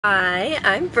Hi,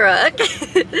 I'm Brooke.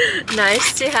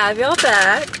 Nice to have y'all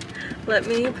back. Let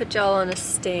me put y'all on a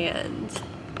stand.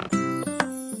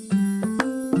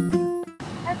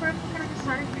 Hi Brooke, what kind of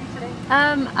starting for you today?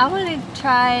 I want to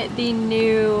try the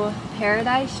new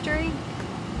Paradise drink.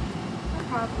 No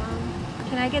problem.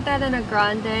 Can I get that in a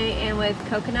grande and with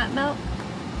coconut milk?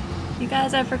 You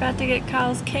guys, I forgot to get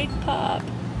Kyle's cake pop.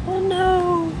 Oh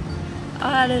no!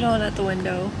 I'll add it on at the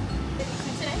window.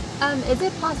 Today? Is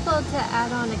it possible to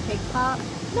add on a cake pop?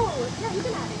 No, yeah, you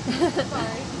can add it.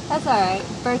 Sorry. That's alright.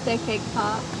 Birthday cake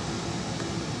pop.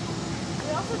 We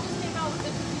also just came out with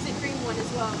the cookies and cream one as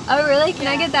well. Oh really? Can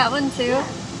I Yeah. get that one too? Yeah.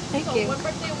 Thank So you. one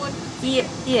birthday, one cookie.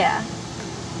 Yeah.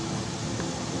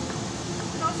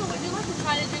 And also, would you like to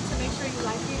try the drink to make sure you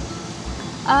like it?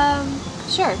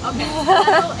 Sure. Okay.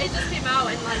 So it just came out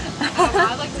and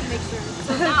I like to make sure.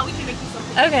 So now we can make you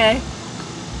something. Okay.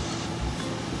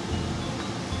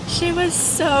 She was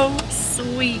so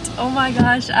sweet. Oh my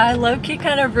gosh, I low-key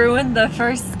kind of ruined the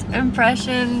first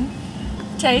impression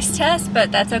taste test,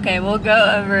 but that's okay. We'll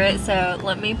go over it. So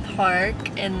let me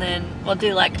park and then we'll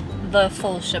do like the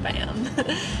full shebang.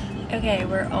 Okay,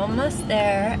 we're almost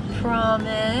there.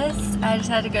 Promise. I just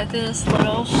had to go through this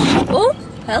little... Oh,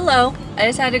 hello. I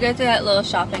just had to go through that little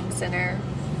shopping center.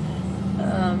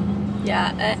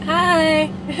 Yeah.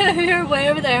 Hi. You're way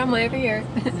over there. I'm way over here.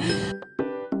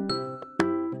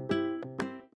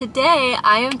 Today,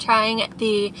 I am trying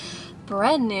the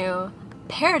brand new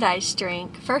Paradise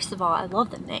drink. First of all, I love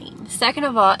the name. Second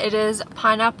of all, it is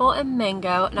pineapple and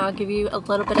mango, and I'll give you a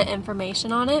little bit of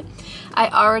information on it. I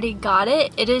already got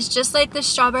it. It is just like the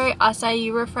strawberry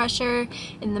acai refresher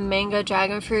and the mango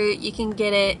dragon fruit. You can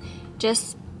get it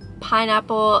just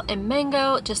pineapple and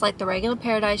mango, just like the regular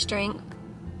Paradise drink.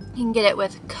 You can get it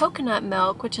with coconut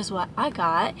milk, which is what I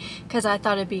got because I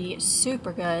thought it'd be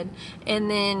super good.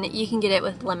 And then you can get it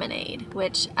with lemonade,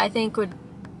 which I think would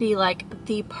be like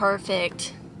the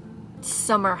perfect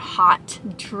summer hot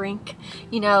drink.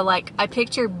 You know, like I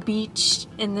picture beach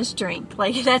in this drink.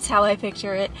 Like that's how I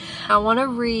picture it. I want to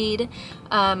read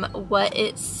what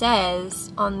it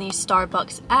says on the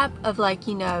Starbucks app of like,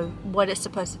 you know, what it's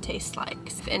supposed to taste like.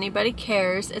 If anybody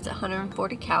cares, it's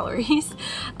 140 calories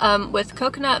with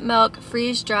coconut milk,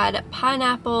 freeze-dried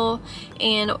pineapple,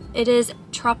 and it is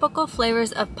tropical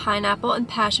flavors of pineapple and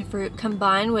passion fruit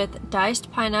combined with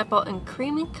diced pineapple and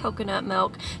creamy coconut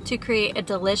milk to create a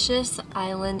delicious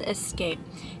island escape.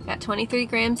 Got 23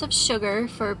 grams of sugar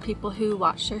for people who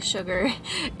watch their sugar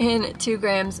and 2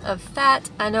 grams of fat.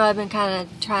 I know I've been kind of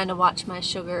trying to watch my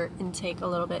sugar intake a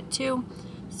little bit too,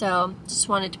 so just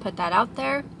wanted to put that out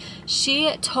there.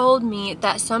 She told me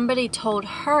that somebody told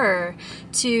her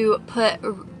to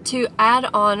add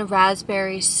on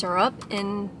raspberry syrup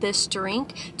in this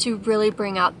drink to really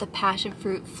bring out the passion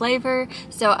fruit flavor.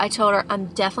 So I told her I'm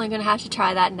definitely gonna have to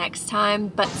try that next time.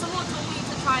 But Someone told me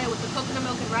to try it with the coconut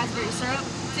milk and raspberry syrup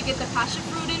to get the passion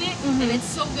fruit in it, and it's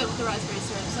so good with the raspberry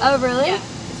syrup. So, oh really? Yeah,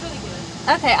 it's really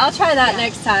good. Okay, I'll try that Yeah.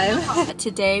 next time.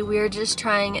 Today we are just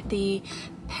trying the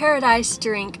Paradise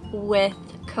drink with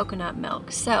coconut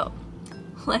milk. So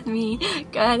let me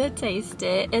go ahead and taste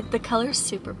it. The color's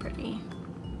super pretty.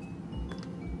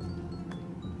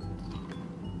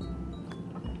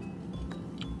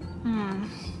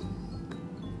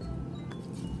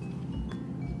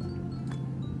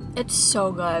 It's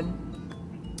so good.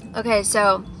 Okay,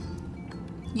 so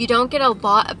you don't get a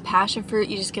lot of passion fruit,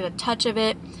 you just get a touch of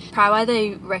it. Probably why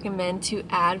they recommend to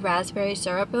add raspberry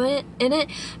syrup in it,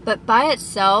 but by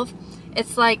itself,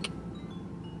 it's like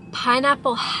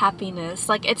pineapple happiness.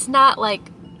 Like it's not like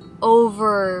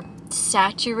over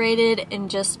saturated in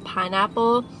just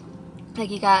pineapple. Like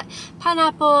you got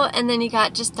pineapple and then you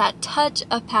got just that touch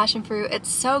of passion fruit. It's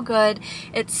so good.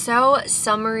 It's so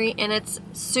summery and it's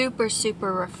super,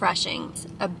 super refreshing. It's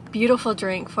a beautiful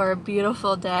drink for a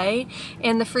beautiful day.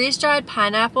 And the freeze-dried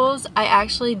pineapples, I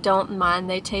actually don't mind.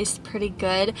 They taste pretty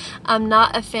good. I'm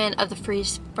not a fan of the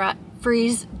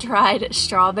freeze-dried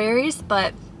strawberries,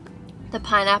 but the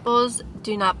pineapples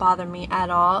do not bother me at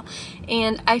all.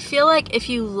 And I feel like if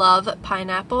you love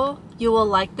pineapple, you will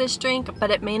like this drink, but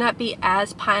it may not be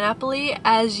as pineapple-y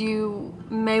as you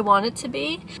may want it to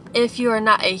be. If you are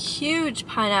not a huge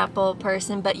pineapple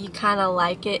person, but you kind of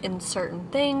like it in certain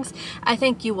things, I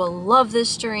think you will love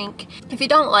this drink. If you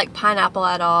don't like pineapple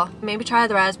at all, maybe try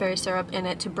the raspberry syrup in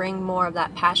it to bring more of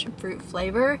that passion fruit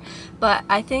flavor. But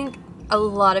I think a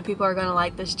lot of people are going to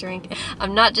like this drink.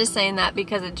 I'm not just saying that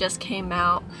because it just came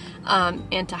out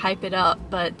and to hype it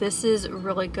up, but this is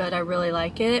really good. I really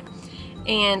like it.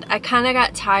 And I kind of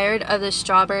got tired of the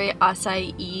strawberry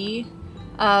acai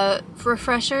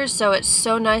refreshers, so it's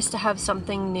so nice to have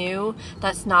something new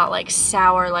that's not like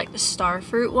sour like the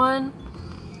starfruit one.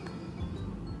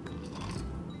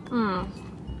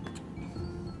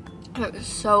 It's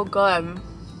so good.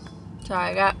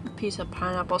 Sorry, I got a piece of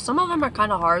pineapple. Some of them are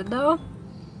kind of hard though.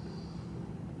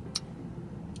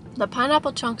 The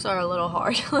pineapple chunks are a little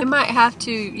hard. I might have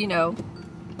to, you know,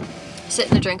 sit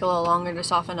in the drink a little longer to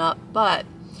soften up, but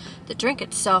the drink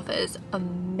itself is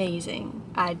amazing.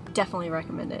 I definitely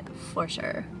recommend it for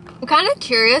sure. I'm kind of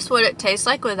curious what it tastes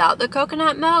like without the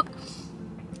coconut milk,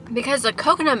 because the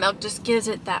coconut milk just gives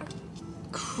it that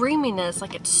creaminess.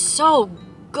 Like, it's so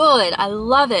good. I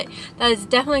love it. That is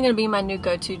definitely going to be my new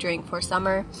go-to drink for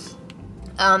summer.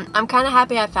 I'm kind of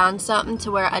happy I found something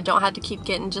to where I don't have to keep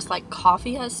getting just like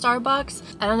coffee at Starbucks.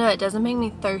 I don't know, it doesn't make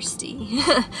me thirsty,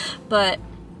 but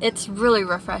it's really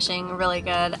refreshing, really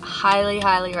good. Highly,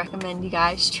 highly recommend you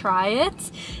guys try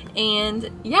it.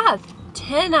 And yeah,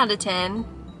 10 out of 10.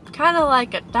 Kind of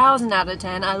like 1,000 out of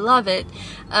 10. I love it.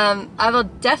 I will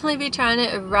definitely be trying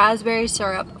it with raspberry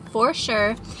syrup for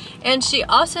sure. And she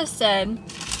also said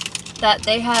that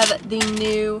they have the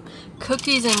new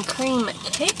cookies and cream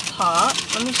cake pop.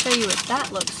 Let me show you what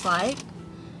that looks like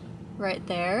right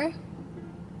there.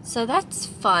 So that's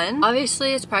fun.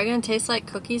 Obviously it's probably gonna taste like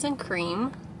cookies and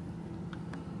cream.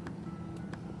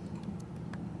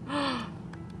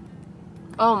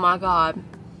 Oh my god.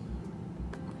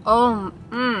 Oh,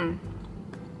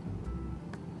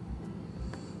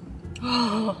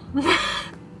 Oh,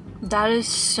 that is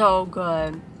so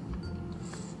good.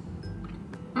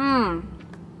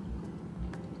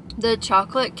 The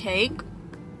chocolate cake.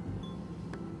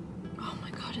 Oh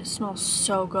my god, it smells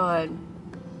so good.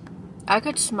 I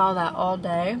could smell that all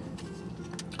day.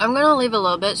 I'm gonna leave a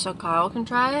little bit so Kyle can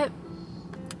try it.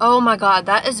 Oh my god,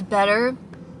 that is better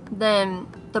than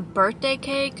the birthday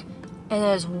cake, and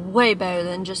it is way better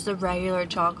than just the regular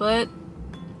chocolate.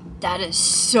 That is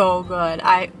so good.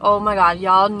 Oh my god,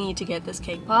 y'all need to get this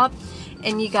cake pop,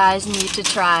 and you guys need to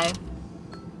try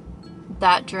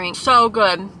that drink. So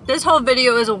good. This whole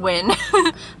video is a win.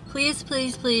 Please,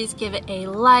 please, please give it a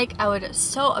like. I would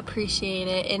so appreciate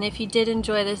it. And if you did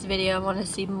enjoy this video and want to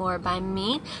see more by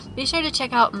me, be sure to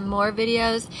check out more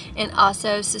videos and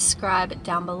also subscribe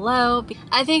down below.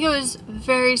 I think it was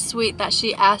very sweet that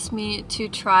she asked me to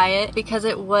try it because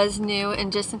it was new,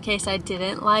 and just in case I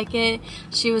didn't like it,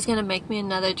 she was gonna make me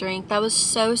another drink. That was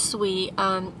so sweet.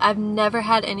 I've never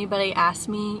had anybody ask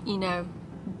me, you know,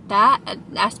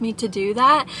 asked me to do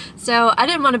that, so I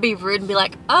didn't want to be rude and be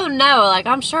like, oh no, like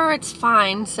I'm sure it's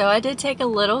fine. So I did take a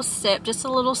little sip, just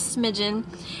a little smidgen,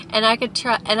 and I could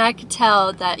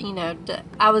tell that, you know, that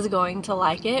I was going to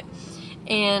like it.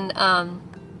 And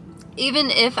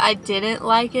even if I didn't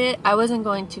like it, I wasn't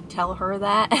going to tell her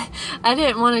that. I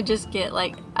didn't want to just get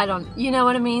like, you know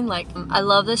what I mean? Like, I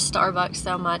love this Starbucks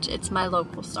so much. It's my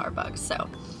local Starbucks, so.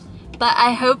 But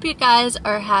I hope you guys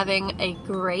are having a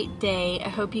great day. I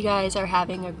hope you guys are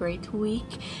having a great week.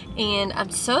 And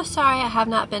I'm so sorry I have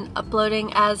not been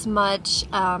uploading as much.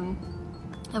 I'm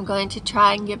going to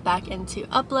try and get back into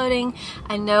uploading.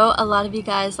 I know a lot of you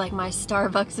guys like my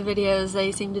Starbucks videos.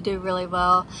 They seem to do really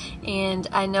well. And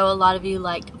I know a lot of you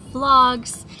like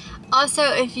vlogs. Also,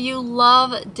 if you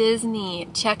love Disney,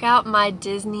 check out my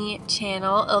Disney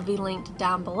channel. It'll be linked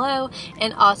down below.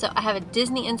 And also, I have a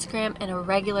Disney Instagram and a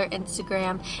regular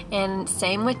Instagram, and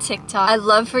same with TikTok. I'd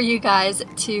love for you guys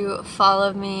to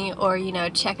follow me or, you know,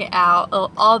 check it out.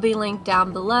 It'll all be linked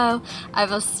down below. I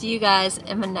will see you guys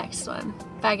in my next one.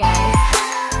 Bye,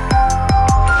 guys.